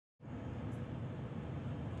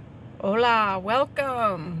Hola,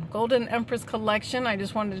 welcome. Golden Empress Collection. I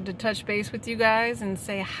just wanted to touch base with you guys and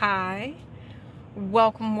say hi.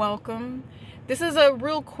 Welcome, welcome. This is a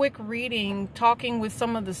real quick reading, talking with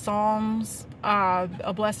some of the Psalms,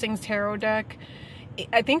 a Blessings Tarot deck.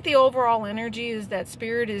 I think the overall energy is that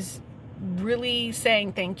Spirit is really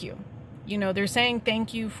saying thank you. You know, they're saying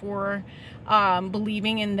thank you for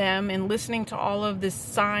believing in them and listening to all of the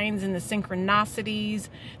signs and the synchronicities.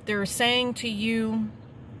 They're saying to you,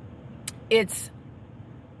 it's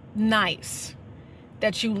nice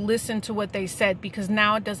that you listen to what they said, because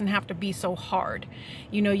now it doesn't have to be so hard.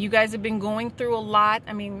 You know, you guys have been going through a lot.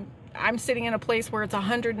 I mean, I'm sitting in a place where it's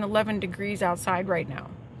 111 degrees outside right now,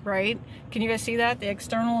 right? Can you guys see that? The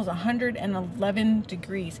external is 111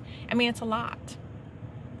 degrees. I mean, it's a lot.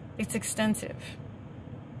 It's extensive.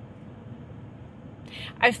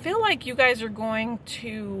 I feel like you guys are going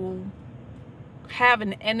to have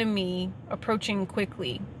an enemy approaching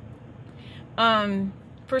quickly.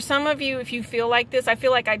 For some of you, if you feel like this, I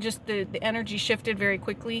feel like the energy shifted very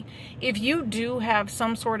quickly. If you do have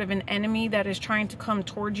some sort of an enemy that is trying to come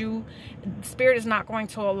toward you, Spirit is not going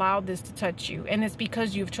to allow this to touch you. And it's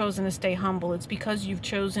because you've chosen to stay humble. It's because you've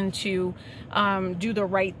chosen to do the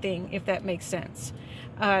right thing, if that makes sense.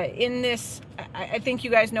 In this, I think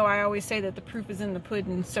you guys know I always say that the proof is in the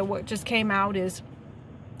pudding. So what just came out is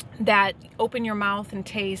that open your mouth and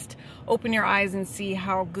taste, open your eyes and see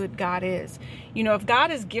how good God is. You know, if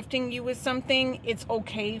God is gifting you with something, it's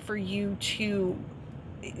okay for you to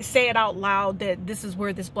say it out loud that this is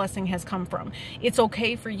where this blessing has come from. It's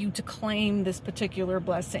okay for you to claim this particular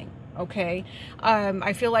blessing. Okay.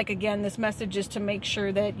 I feel like, again, this message is to make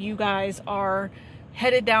sure that you guys are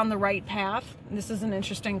headed down the right path. This is an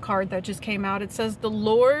interesting card that just came out. It says, the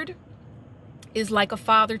Lord is like a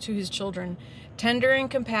father to his children, tender and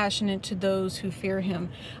compassionate to those who fear him.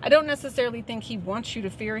 I don't necessarily think he wants you to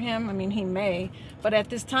fear him. I mean, he may, but at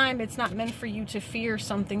this time, it's not meant for you to fear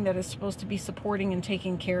something that is supposed to be supporting and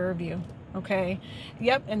taking care of you. Okay.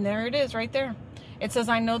 Yep. And there it is right there. It says,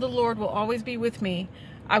 I know the Lord will always be with me.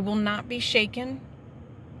 I will not be shaken,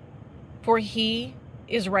 for he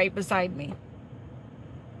is right beside me.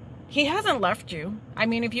 He hasn't left you. I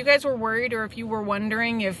mean, if you guys were worried, or if you were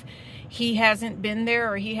wondering if he hasn't been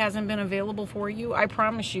there or he hasn't been available for you, I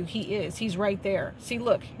promise you he is. He's right there. See,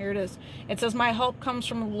 look, here it is. It says, my help comes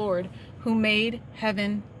from the Lord who made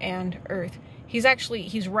heaven and earth. He's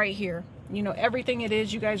right here. You know, everything it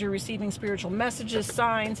is, you guys are receiving spiritual messages,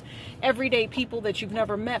 signs, everyday people that you've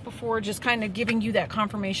never met before, just kind of giving you that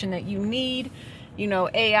confirmation that you need. You know,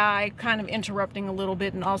 AI kind of interrupting a little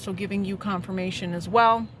bit and also giving you confirmation as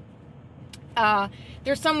well.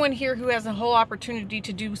 There's someone here who has a whole opportunity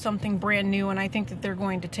to do something brand new, and I think that they're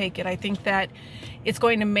going to take it. I think that it's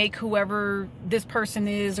going to make whoever this person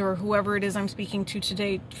is, or whoever it is I'm speaking to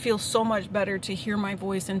today, feel so much better to hear my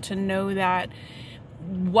voice and to know that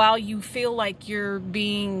while you feel like you're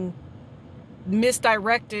being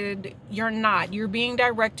misdirected, you're not. You're being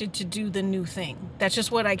directed to do the new thing. That's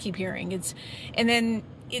just what I keep hearing. And then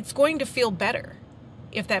it's going to feel better,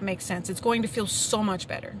 if that makes sense. It's going to feel so much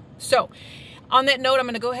better. So on that note, I'm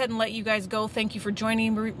going to go ahead and let you guys go. Thank you for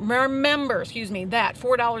joining. Remember, that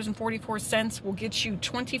 $4.44 will get you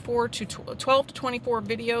 12 to 24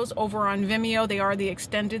 videos over on Vimeo. They are the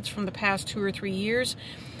extendeds from the past 2 or 3 years.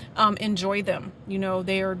 Enjoy them. You know,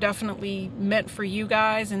 they are definitely meant for you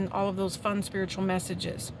guys and all of those fun spiritual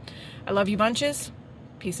messages. I love you bunches.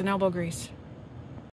 Peace and elbow grease.